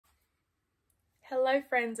Hello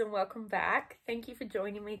friends and welcome back. Thank you for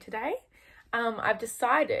joining me today. I've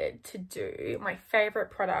decided to do my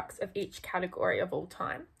favorite products of each category of all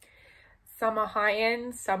time. Some are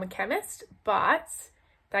high-end, some are chemist, but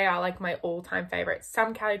they are like my all-time favorites.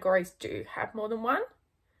 Some categories do have more than one,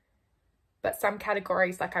 but some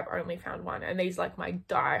categories like I've only found one, and these are like my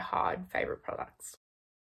die-hard favorite products.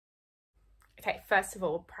 Okay, first of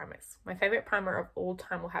all, primers. My favorite primer of all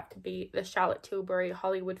time will have to be the Charlotte Tilbury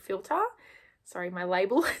Hollywood Filter. Sorry, my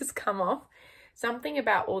label has come off. Something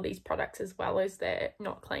about all these products as well is they're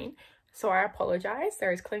not clean, so I apologize.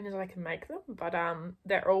 They're as clean as I can make them, but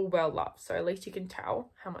they're all well loved, so at least you can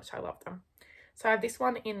tell how much I love them. So I have this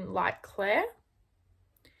one in light clear,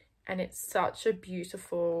 and it's such a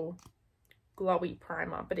beautiful glowy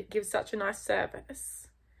primer, but it gives such a nice service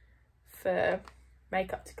for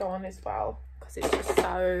makeup to go on as well, because it's just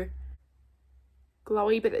so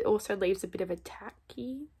glowy, but it also leaves a bit of a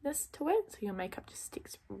tackiness to it, so your makeup just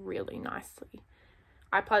sticks really nicely.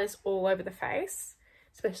 I apply this all over the face,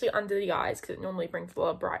 especially under the eyes, because it normally brings a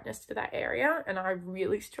lot of brightness to that area, and I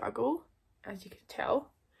really struggle, as you can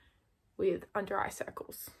tell, with under eye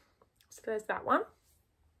circles. So there's that one.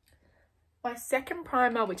 My second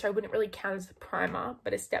primer, which I wouldn't really count as a primer,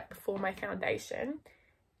 but a step before my foundation,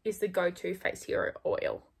 is the Go To Face Hero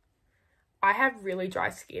Oil. I have really dry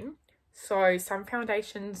skin, so some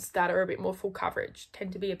foundations that are a bit more full coverage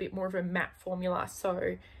tend to be a bit more of a matte formula,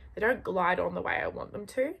 so they don't glide on the way I want them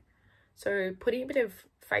to. So putting a bit of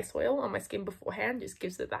face oil on my skin beforehand just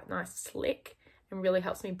gives it that nice slick and really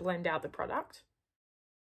helps me blend out the product.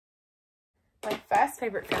 My first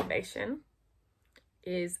favourite foundation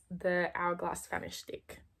is the Hourglass Vanish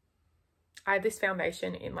Stick. I have this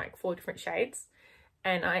foundation in like 4 different shades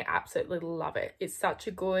and I absolutely love it. It's such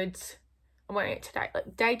a good, I'm wearing it today,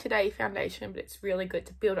 like day-to-day foundation, but it's really good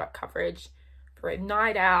to build up coverage for a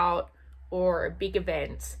night out or a big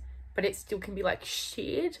event, but it still can be like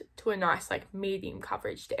sheared to a nice like medium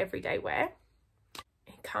coverage to everyday wear.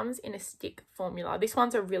 It comes in a stick formula. This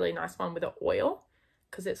one's a really nice one with an oil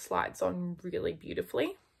because it slides on really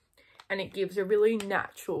beautifully and it gives a really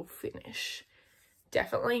natural finish.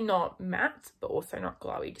 Definitely not matte, but also not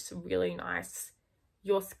glowy, just a really nice,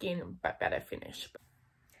 your skin but better finish.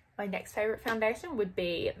 My next favorite foundation would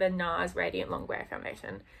be the NARS Radiant Longwear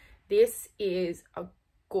Foundation. This is a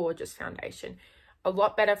gorgeous foundation. A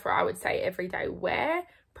lot better for, I would say, everyday wear.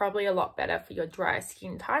 Probably a lot better for your drier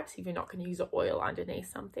skin types if you're not going to use an oil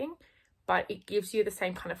underneath something. But it gives you the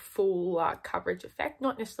same kind of full coverage effect.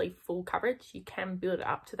 Not necessarily full coverage. You can build it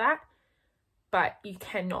up to that. But you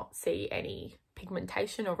cannot see any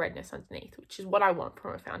pigmentation or redness underneath, which is what I want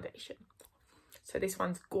from a foundation. So this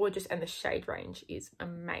one's gorgeous and the shade range is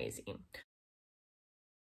amazing.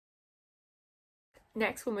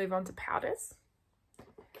 Next, we'll move on to powders.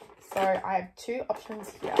 So I have 2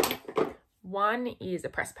 options here. One is a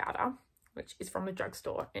pressed powder, which is from the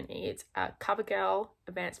drugstore, and it's a CoverGirl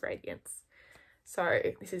Advanced Radiance. So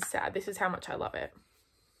this is sad. This is how much I love it.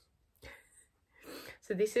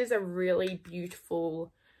 So this is a really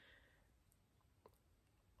beautiful,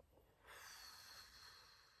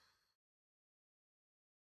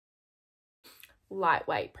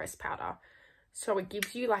 lightweight pressed powder. So it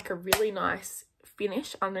gives you like a really nice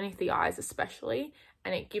finish underneath the eyes especially,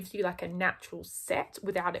 and it gives you like a natural set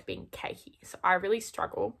without it being cakey. So I really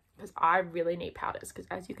struggle because I really need powders, because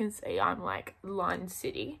as you can see, I'm like line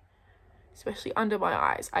city, especially under my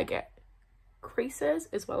eyes. I get creases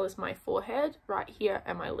as well as my forehead right here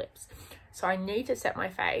and my lips. So I need to set my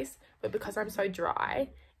face, but because I'm so dry,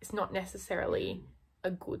 it's not necessarily a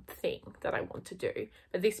good thing that I want to do.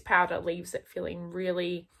 But this powder leaves it feeling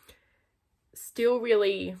really, still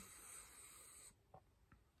really,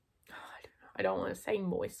 I don't want to say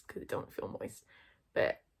moist because it doesn't feel moist,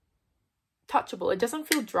 but touchable. It doesn't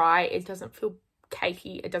feel dry, it doesn't feel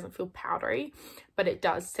cakey, it doesn't feel powdery, but it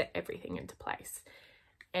does set everything into place.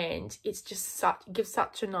 And it's just such, it gives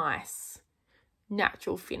such a nice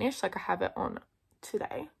natural finish. Like I have it on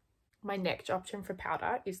today. My next option for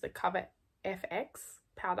powder is the Cover FX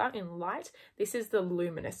powder in light. This is the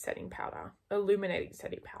luminous setting powder, illuminating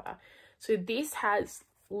setting powder. So this has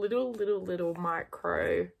little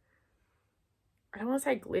micro, I don't want to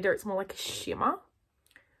say glitter, it's more like a shimmer.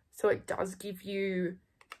 So it does give you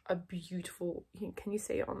a beautiful, can you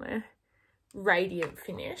see it on there? Radiant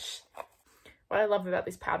finish. What I love about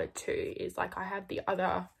this powder too is like I have the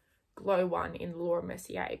other glow one in Laura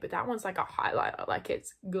Mercier, but that one's like a highlighter, like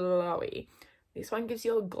it's glowy. This one gives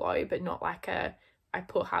you a glow, but not like a, I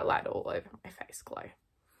put highlighter all over my face glow.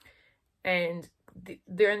 And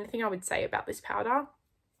the only thing I would say about this powder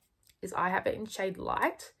is I have it in shade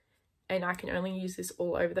light, and I can only use this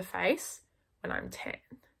all over the face when I'm tan.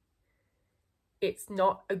 It's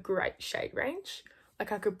not a great shade range.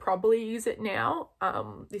 Like I could probably use it now.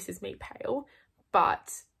 This is me pale,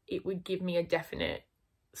 but it would give me a definite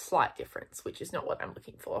slight difference, which is not what I'm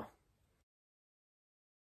looking for.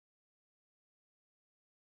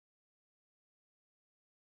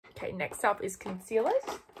 Okay, next up is concealers.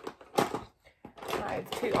 I have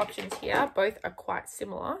two options here. Both are quite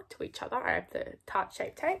similar to each other. I have the Tarte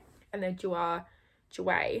Shape Tape and the Jouer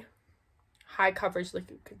High Coverage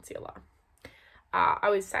Liquid Concealer. I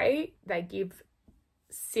would say they give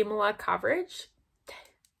similar coverage,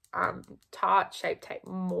 Tarte Shape Tape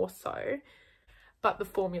more so, but the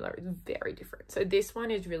formula is very different. So this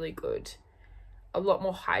one is really good, a lot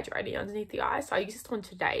more hydrating underneath the eye. So I use this one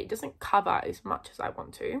today. It doesn't cover as much as I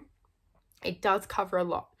want to. It does cover a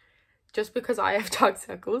lot. Just because I have dark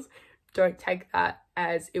circles, don't take that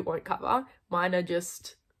as it won't cover. Mine are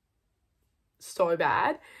just so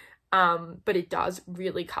bad. But it does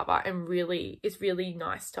really cover, and it's really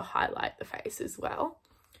nice to highlight the face as well.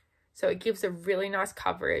 So it gives a really nice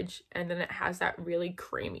coverage, and then it has that really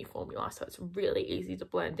creamy formula. So it's really easy to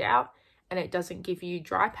blend out, and it doesn't give you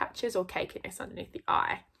dry patches or cakiness underneath the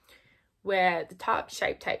eye. Where the Tarte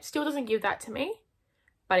Shape Tape still doesn't give that to me,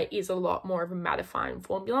 but it is a lot more of a mattifying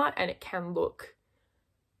formula, and it can look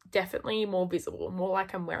definitely more visible, more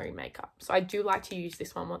like I'm wearing makeup. So I do like to use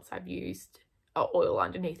this one once I've used oil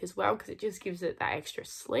underneath as well, because it just gives it that extra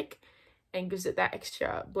slick and gives it that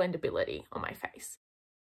extra blendability on my face.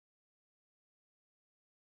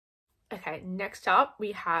 Okay, next up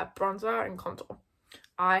we have bronzer and contour.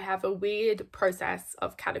 I have a weird process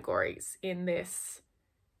of categories in this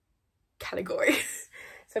category.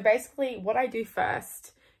 So basically what I do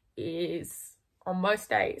first is, on most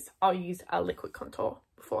days, I'll use a liquid contour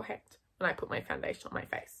beforehand when I put my foundation on my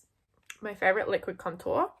face. My favorite liquid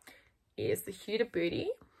contour is the Huda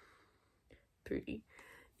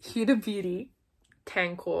Beauty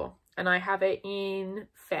Tan Core, and I have it in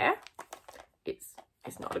Fair.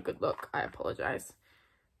 It's not a good look, I apologize.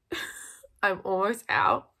 I'm almost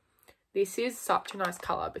out. This is such a nice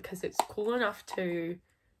color because it's cool enough to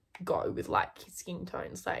go with like skin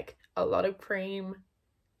tones, like a lot of cream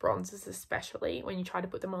bronzers, especially when you try to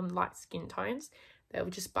put them on light skin tones, they'll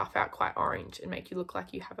just buff out quite orange and make you look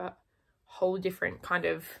like you have a whole different kind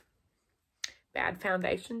of bad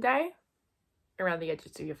foundation day around the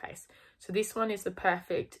edges of your face. So this one is the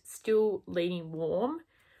perfect, still leaning warm,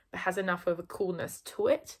 but has enough of a coolness to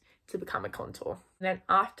it to become a contour. And then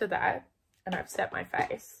after that, and I've set my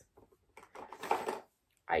face,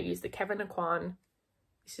 I use the Kevyn Aucoin.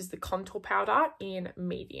 This is the contour powder in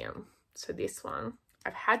medium. So this one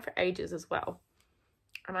I've had for ages as well,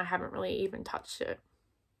 and I haven't really even touched it.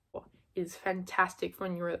 It is fantastic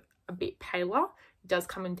when you're a bit paler. It does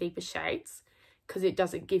come in deeper shades because it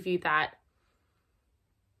doesn't give you that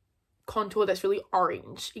contour that's really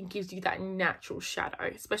orange. It gives you that natural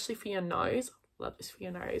shadow, especially for your nose. Love this for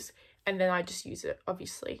your nose. And then I just use it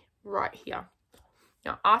obviously right here.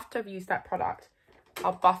 Now after I've used that product,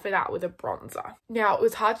 I'll buff it out with a bronzer. Now it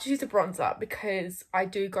was hard to use a bronzer because I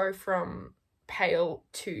do go from pale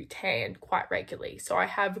to tan quite regularly, so I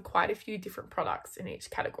have quite a few different products in each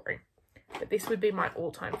category, but this would be my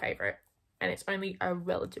all-time favorite, and it's only a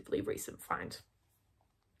relatively recent find.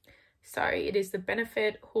 So it is the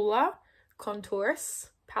Benefit Hoola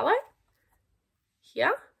Contours palette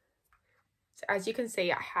here. So as you can see,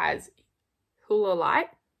 it has Hoola Light,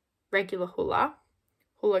 regular Hoola,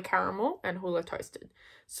 Hoola Caramel, and Hoola Toasted.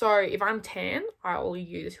 So if I'm tan, I'll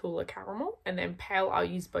use Hoola Caramel, and then pale, I'll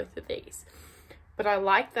use both of these. But I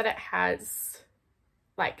like that it has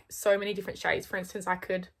like so many different shades. For instance, I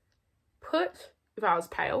could put, if I was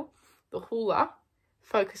pale, the Hoola,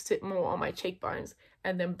 focused it more on my cheekbones,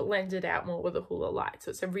 and then blend it out more with the Hoola Light.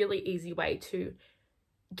 So it's a really easy way to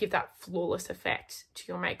give that flawless effect to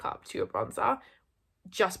your makeup, to your bronzer,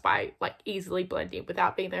 just by like easily blending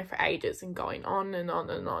without being there for ages and going on and on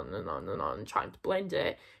and on and on and on trying to blend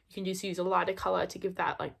it. You can just use a lighter color to give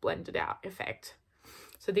that like blended out effect.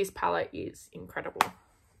 So this palette is incredible.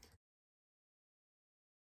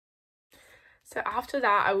 So after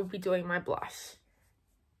that, I will be doing my blush.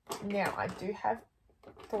 Now I do have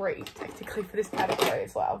 3 technically for this category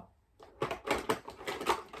as well.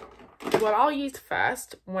 What I'll use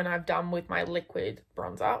first when I've done with my liquid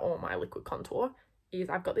bronzer or my liquid contour is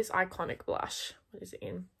I've got this iconic blush. What is it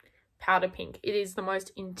in? Powder Pink. It is the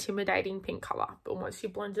most intimidating pink color, but once you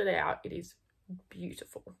blend it out, it is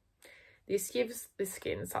beautiful. This gives the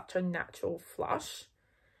skin such a natural flush,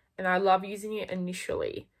 and I love using it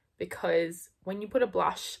initially because when you put a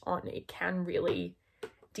blush on, it can really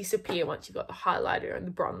disappear once you've got the highlighter and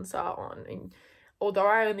the bronzer on, and although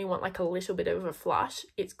I only want like a little bit of a flush,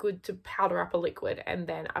 it's good to powder up a liquid and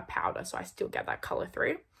then a powder so I still get that colour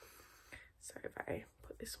through. So if I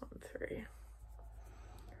put this one through,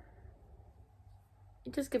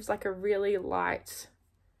 it just gives like a really light,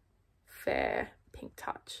 fair pink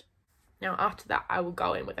touch. Now after that, I will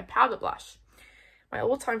go in with a powder blush. My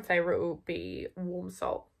all-time favourite will be Warm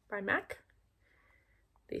Salt by MAC.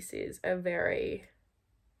 This is a very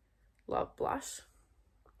loved blush.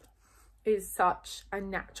 It is such a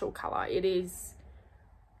natural colour. It is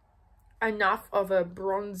enough of a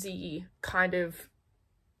bronzy kind of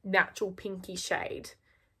natural pinky shade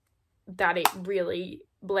that it really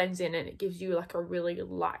blends in and it gives you like a really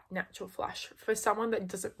light natural flush. For someone that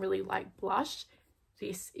doesn't really like blush,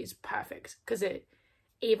 this is perfect because it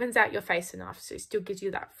evens out your face enough so it still gives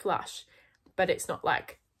you that flush, but it's not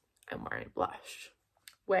like I'm wearing blush.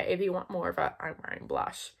 Where if you want more of a I'm wearing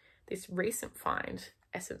blush, this recent find,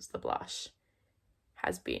 Essence the Blush,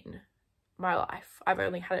 has been my life. I've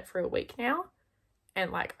only had it for a week now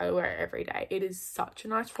and like I wear it every day. It is such a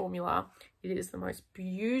nice formula. It is the most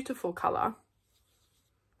beautiful colour.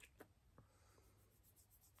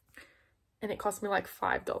 And it cost me like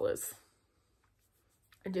 $5.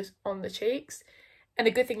 And just on the cheeks. And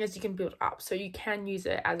the good thing is you can build up. So you can use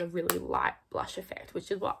it as a really light blush effect,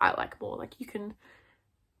 which is what I like more. Like you can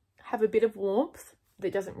have a bit of warmth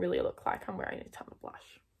that doesn't really look like I'm wearing a ton of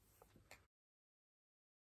blush.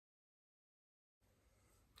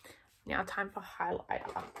 Now time for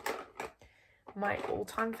highlighter. My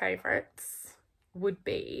all-time favorites would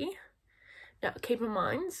be, now keep in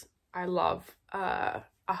mind, I love a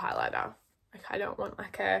highlighter. Like I don't want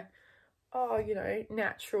like a, oh, you know,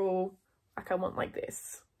 natural, like I want like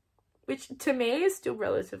this, which to me is still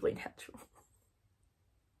relatively natural.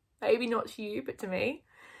 Maybe not to you, but to me,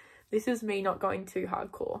 this is me not going too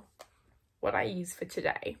hardcore. What I used for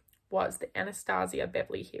today was the Anastasia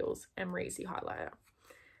Beverly Hills Amrezy highlighter.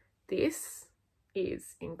 This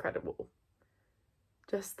is incredible.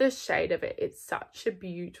 Just the shade of it, it's such a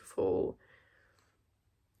beautiful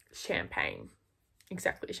champagne.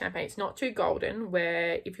 Exactly, champagne. It's not too golden,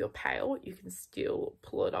 where if you're pale, you can still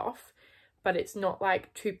pull it off, but it's not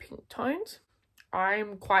like too pink toned.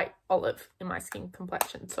 I'm quite olive in my skin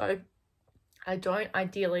complexion, so I don't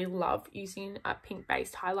ideally love using a pink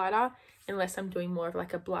based highlighter unless I'm doing more of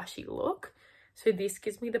like a blushy look. So this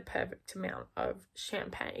gives me the perfect amount of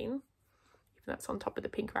champagne. Even that's on top of the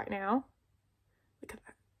pink right now. Look at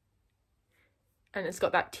that. And it's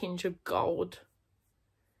got that tinge of gold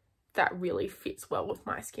that really fits well with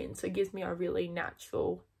my skin. So it gives me a really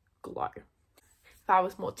natural glow. If I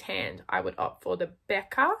was more tanned, I would opt for the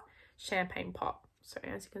Becca Champagne Pop. So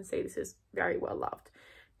as you can see, this is very well loved.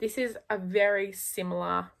 This is a very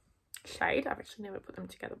similar shade. I've actually never put them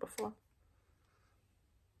together before.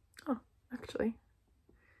 Oh, actually.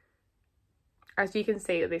 As you can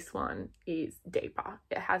see, this one is deeper.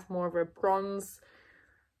 It has more of a bronze.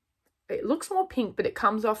 It looks more pink, but it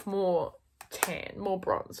comes off more tan, more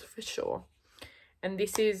bronze for sure. And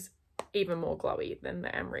this is even more glowy than the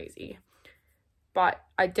Amrezy. But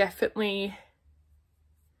I definitely,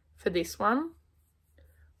 for this one,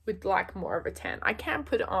 would like more of a tan. I can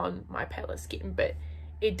put it on my paler skin, but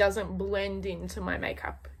it doesn't blend into my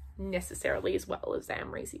makeup necessarily as well as the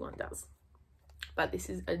Amrezy one does. But this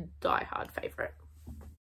is a die-hard favourite.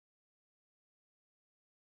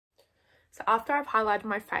 So after I've highlighted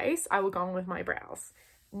my face, I will go on with my brows.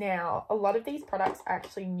 Now, a lot of these products are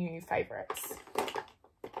actually new favourites.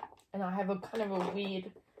 And I have a kind of a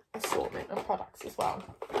weird assortment of products as well.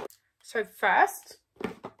 So first,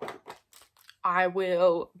 I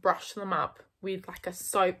will brush them up with like a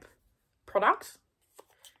soap product.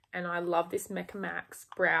 And I love this Mecca Max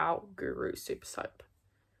Brow Guru Super Soap.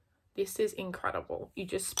 This is incredible. You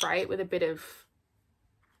just spray it with a bit of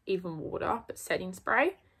even water, but setting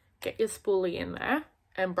spray. Get your spoolie in there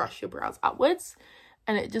and brush your brows upwards.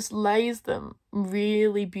 And it just lays them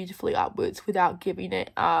really beautifully upwards without giving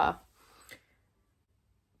it a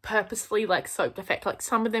purposefully like soaked effect. Like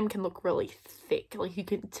some of them can look really thick. Like you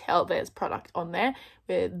can tell there's product on there.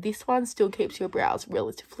 Where this one still keeps your brows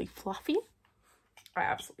relatively fluffy. I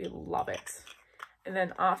absolutely love it. And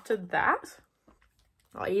then after that,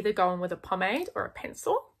 I'll either go on with a pomade or a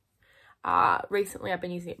pencil. Recently I've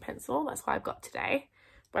been using a pencil. That's what I've got today.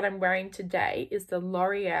 What I'm wearing today is the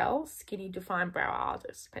L'Oreal Skinny Define Brow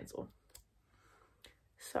Artist pencil.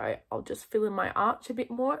 So I'll just fill in my arch a bit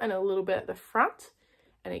more and a little bit at the front.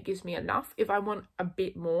 And it gives me enough. If I want a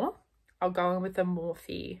bit more, I'll go in with the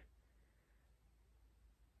Morphe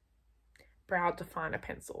Brow Definer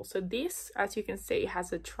pencil. So this, as you can see,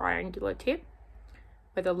 has a triangular tip,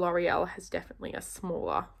 where the L'Oreal has definitely a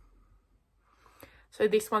smaller So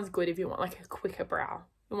this one's good if you want like a quicker brow.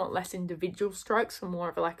 You want less individual strokes for more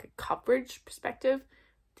of like a coverage perspective.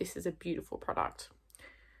 This is a beautiful product.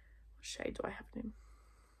 What shade do I have it in?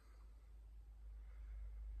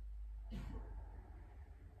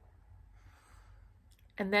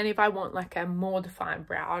 And then if I want like a more defined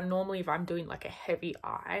brow, normally if I'm doing like a heavy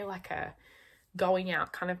eye, like a going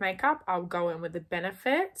out kind of makeup, I'll go in with the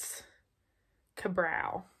Benefit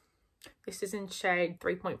Ka-Brow. This is in shade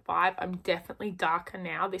 3.5. I'm definitely darker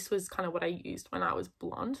now. This was kind of what I used when I was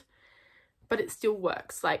blonde, but it still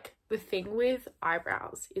works. Like the thing with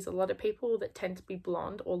eyebrows is a lot of people that tend to be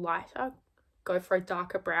blonde or lighter go for a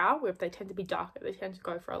darker brow, where if they tend to be darker, they tend to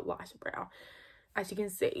go for a lighter brow. As you can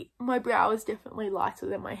see, my brow is definitely lighter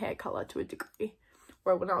than my hair color to a degree,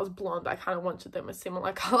 where when I was blonde, I kind of wanted them a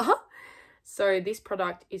similar color. So this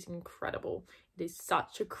product is incredible. It is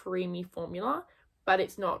such a creamy formula, but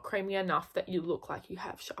it's not creamy enough that you look like you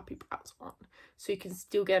have Sharpie brows on. So you can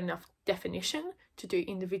still get enough definition to do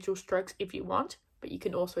individual strokes if you want, but you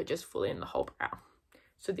can also just fill in the whole brow.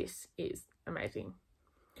 So this is amazing.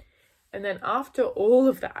 And then after all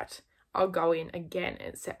of that, I'll go in again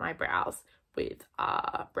and set my brows with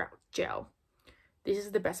brow gel. This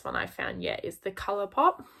is the best one I found yet, is the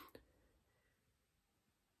ColourPop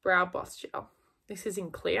Brow Boss Gel. This is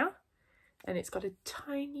in clear and it's got a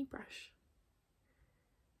tiny brush.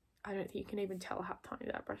 I don't think you can even tell how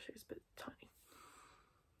tiny that brush is, but tiny.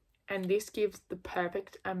 And this gives the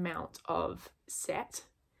perfect amount of set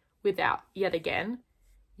without, yet again,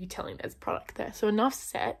 you telling there's product there. So enough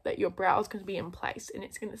set that your brow is going to be in place and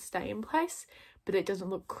it's going to stay in place, but it doesn't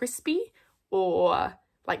look crispy or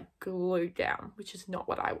like glued down, which is not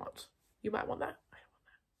what I want. You might want that. I don't want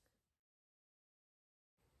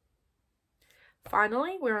that.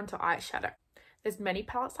 Finally, we're onto eyeshadow. There's many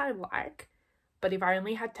palettes I like, but if I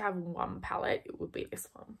only had to have one palette, it would be this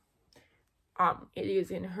one. It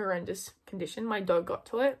is in horrendous condition. My dog got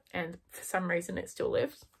to it and for some reason it still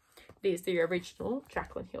lives. It is the original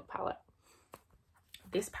Jaclyn Hill palette.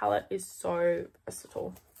 This palette is so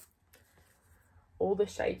versatile. All the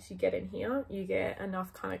shades you get in here, you get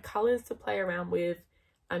enough kind of colors to play around with,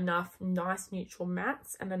 enough nice neutral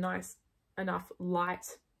mattes and enough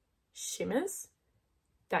light shimmers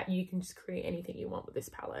that you can just create anything you want with this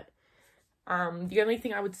palette. The only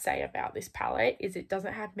thing I would say about this palette is it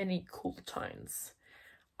doesn't have many cool tones.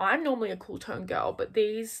 I'm normally a cool tone girl, but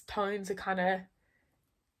these tones are kind of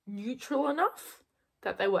neutral enough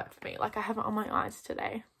that they work for me. Like I have it on my eyes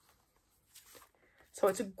today. So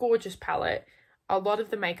it's a gorgeous palette. A lot of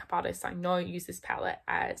the makeup artists I know use this palette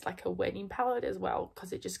as like a wedding palette as well,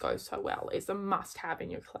 because it just goes so well. It's a must have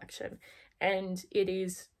in your collection and it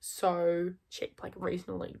is so cheap, like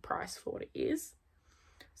reasonably priced for what it is.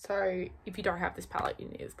 So if you don't have this palette, you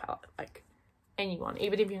need this palette. Like anyone,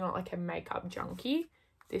 even if you're not like a makeup junkie,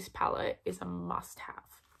 this palette is a must have.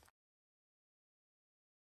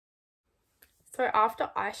 So after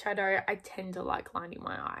eyeshadow, I tend to like lining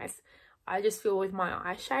my eyes. I just feel with my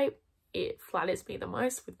eye shape, it flatters me the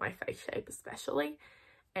most, with my face shape especially.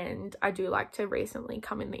 And I do like to recently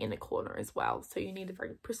come in the inner corner as well. So you need a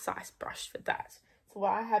very precise brush for that. So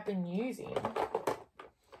what I have been using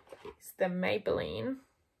is the Maybelline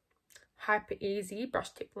Hyper Easy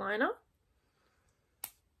Brush Tip Liner.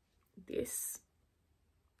 This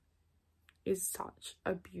is such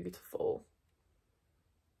a beautiful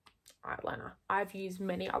eyeliner. I've used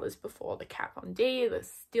many others before, the Kat Von D, the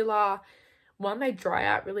Stila. One, they dry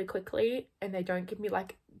out really quickly and they don't give me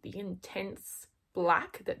like the intense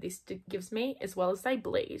black that this gives me, as well as they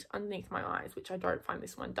bleed underneath my eyes, which I don't find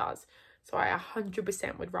this one does. So I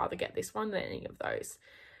 100% would rather get this one than any of those.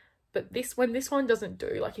 But this one doesn't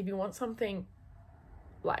do, like if you want something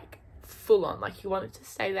like full on, like you want it to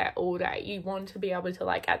stay there all day, you want to be able to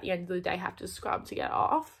like at the end of the day have to scrub to get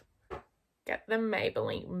off, get the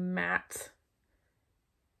Maybelline Matte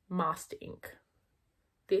Master Ink.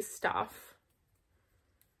 This stuff,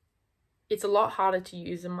 it's a lot harder to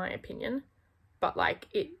use in my opinion, but like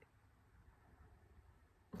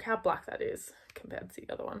look how black that is compared to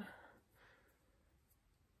the other one.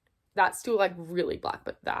 That's still like really black,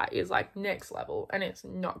 but that is like next level and it's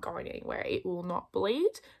not going anywhere. It will not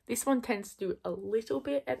bleed. This one tends to do a little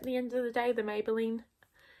bit at the end of the day, the Maybelline,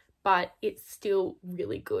 but it's still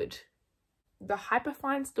really good. The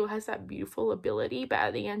Hyperfine still has that beautiful ability, but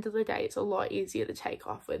at the end of the day, it's a lot easier to take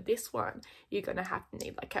off. With this one, you're going to have to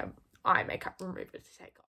need like a eye makeup remover to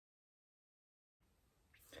take off.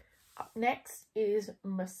 Up next is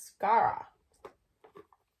mascara.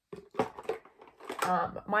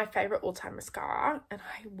 My favorite all-time mascara, and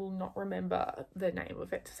I will not remember the name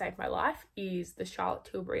of it to save my life, is the Charlotte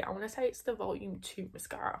Tilbury. I want to say it's the Volume 2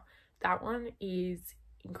 mascara. That one is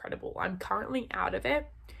incredible. I'm currently out of it.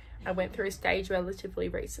 I went through a stage relatively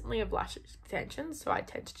recently of lash extensions, so I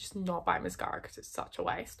tend to just not buy mascara because it's such a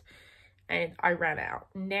waste, and I ran out.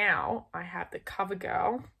 Now I have the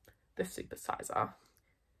CoverGirl, the Supersizer.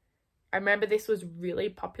 I remember this was really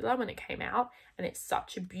popular when it came out, and it's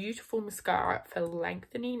such a beautiful mascara for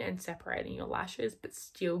lengthening and separating your lashes but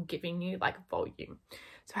still giving you like volume.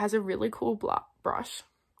 So it has a really cool brush,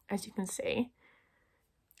 as you can see,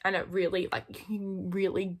 and it really, like, you can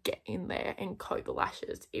really get in there and coat the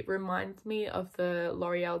lashes. It reminds me of the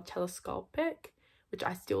L'Oreal Telescopic, which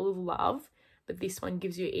I still love, but this one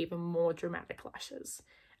gives you even more dramatic lashes.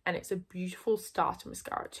 And it's a beautiful starter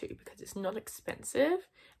mascara too, because it's not expensive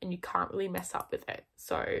and you can't really mess up with it.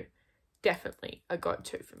 So definitely a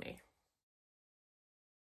go-to for me.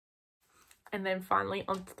 And then finally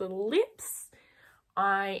onto the lips.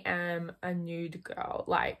 I am a nude girl.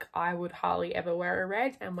 Like, I would hardly ever wear a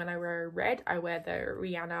red, and when I wear a red, I wear the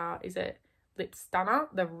Rihanna, is it Lip Stunner,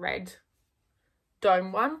 the red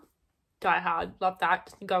dome one. Die hard, love that,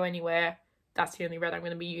 doesn't go anywhere. That's the only red I'm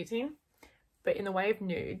going to be using. But in the way of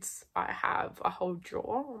nudes, I have a whole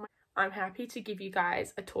drawer. I'm happy to give you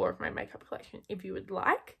guys a tour of my makeup collection if you would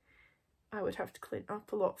like. I would have to clean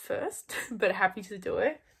up a lot first, but happy to do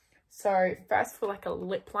it. So first, for like a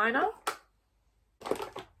lip liner,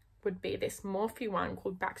 would be this Morphe one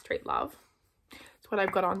called Backstreet Love. It's what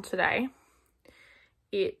I've got on today.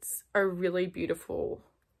 It's a really beautiful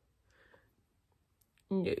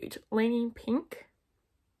nude, leaning pink,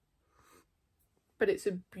 but it's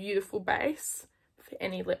a beautiful base for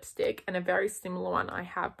any lipstick, and a very similar one I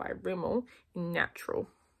have by Rimmel in Natural.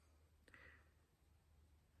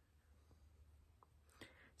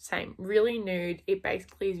 Same, really nude. It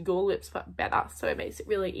basically is your lips but better, so it makes it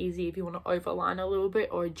really easy if you want to overline a little bit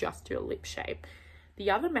or adjust your lip shape. The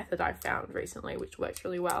other method I found recently, which works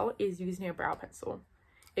really well, is using a brow pencil.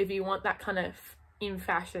 If you want that kind of in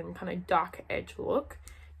fashion kind of dark edge look,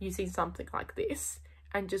 using something like this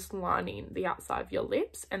and just lining the outside of your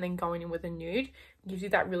lips and then going in with a nude gives you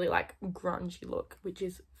that really like grungy look, which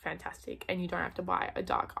is fantastic. And you don't have to buy a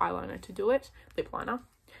dark eyeliner to do it, lip liner.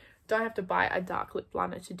 Don't have to buy a dark lip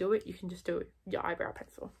liner to do it. You can just do it with your eyebrow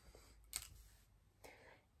pencil.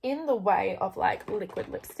 In the way of like liquid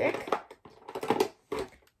lipstick,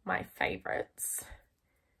 my favorites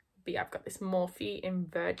be, I've got this Morphe in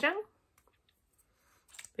Virgin.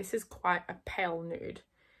 This is quite a pale nude,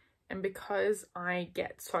 and because I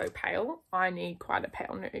get so pale, I need quite a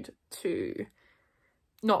pale nude to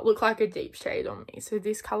not look like a deep shade on me. So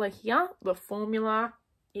this color here, the formula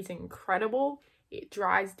is incredible. It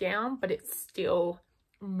dries down, but it's still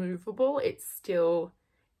movable. It's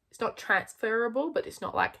not transferable, but it's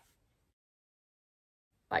not like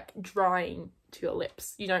drying to your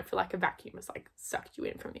lips. You don't feel like a vacuum has like sucked you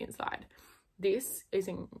in from the inside. This is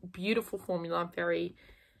a beautiful formula, very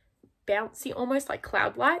bouncy, almost like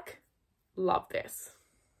cloud-like. Love this.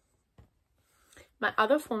 My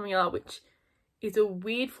other formula, which is a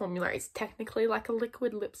weird formula, it's technically like a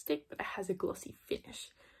liquid lipstick, but it has a glossy finish.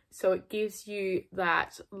 So it gives you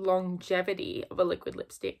that longevity of a liquid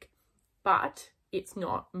lipstick, but it's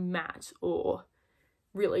not matte or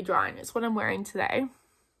really dry. And it's what I'm wearing today.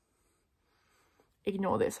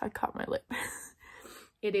 Ignore this, I cut my lip.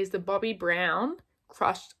 It is the Bobbi Brown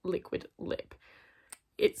Crushed Liquid Lip.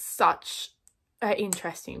 It's such an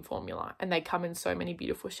interesting formula, and they come in so many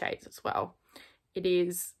beautiful shades as well. It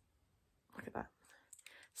is, look at that.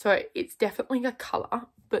 So it's definitely a colour,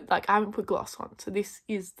 but like I haven't put gloss on, so this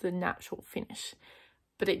is the natural finish,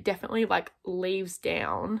 but it definitely like leaves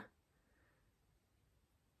down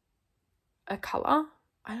a colour.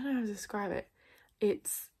 I don't know how to describe it.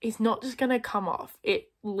 It's not just gonna come off.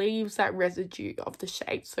 It leaves that residue of the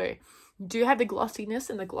shade. So you do have the glossiness,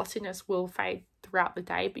 and the glossiness will fade throughout the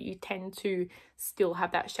day, but you tend to still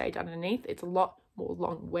have that shade underneath. It's a lot more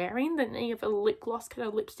long wearing than any of a lip gloss kind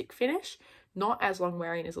of lipstick finish. Not as long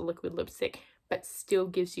wearing as a liquid lipstick, but still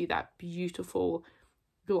gives you that beautiful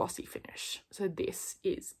glossy finish. So this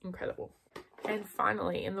is incredible. And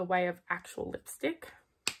finally, in the way of actual lipstick,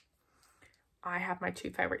 I have my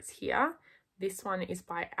two favorites here. This one is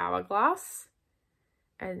by Hourglass,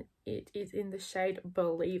 and it is in the shade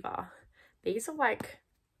Believer. These are like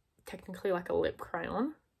technically like a lip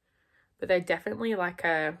crayon, but they're definitely like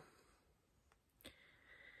a,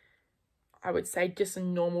 I would say just a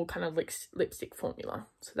normal kind of lipstick formula.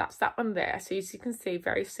 So that's that one there. So as you can see,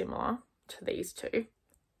 very similar to these two,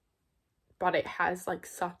 but it has like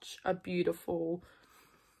such a beautiful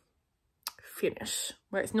finish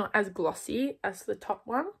where it's not as glossy as the top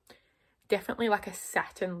one. Definitely like a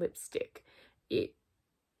satin lipstick. It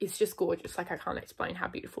it's just gorgeous. Like, I can't explain how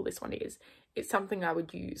beautiful this one is. It's something I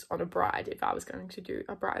would use on a bride if I was going to do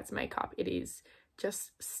a bride's makeup. It is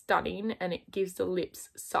just stunning, and it gives the lips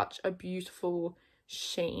such a beautiful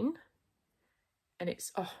sheen. And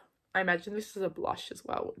it's, oh, I imagine this is a blush as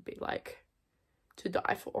well, would be like to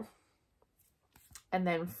die for. And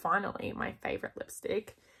then finally, my favorite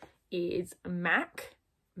lipstick is MAC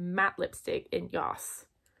matte lipstick in Yas.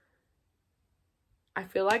 I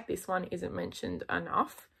feel like this one isn't mentioned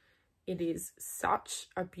enough. It is such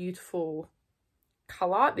a beautiful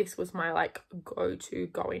color. This was my like go-to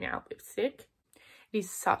going out lipstick. It is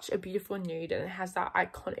such a beautiful nude, and it has that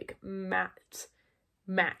iconic matte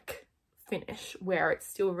MAC finish where it's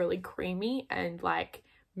still really creamy and like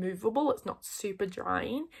movable. It's not super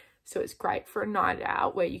drying, so it's great for a night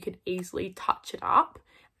out where you could easily touch it up,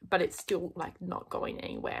 but it's still like not going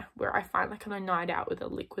anywhere. Where I find like on a night out with a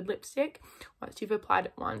liquid lipstick, once you've applied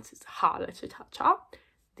it once, it's harder to touch up.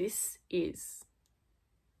 This is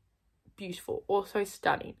beautiful, also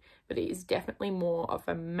stunning, but it is definitely more of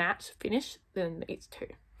a matte finish than these two,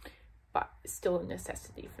 but it's still a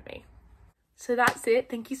necessity for me. So that's it.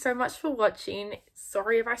 Thank you so much for watching.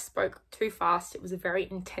 Sorry if I spoke too fast. It was a very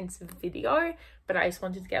intensive video, but I just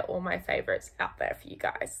wanted to get all my favorites out there for you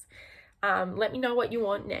guys. Let me know what you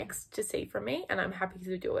want next to see from me, and I'm happy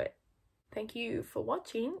to do it. Thank you for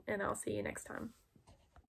watching, and I'll see you next time.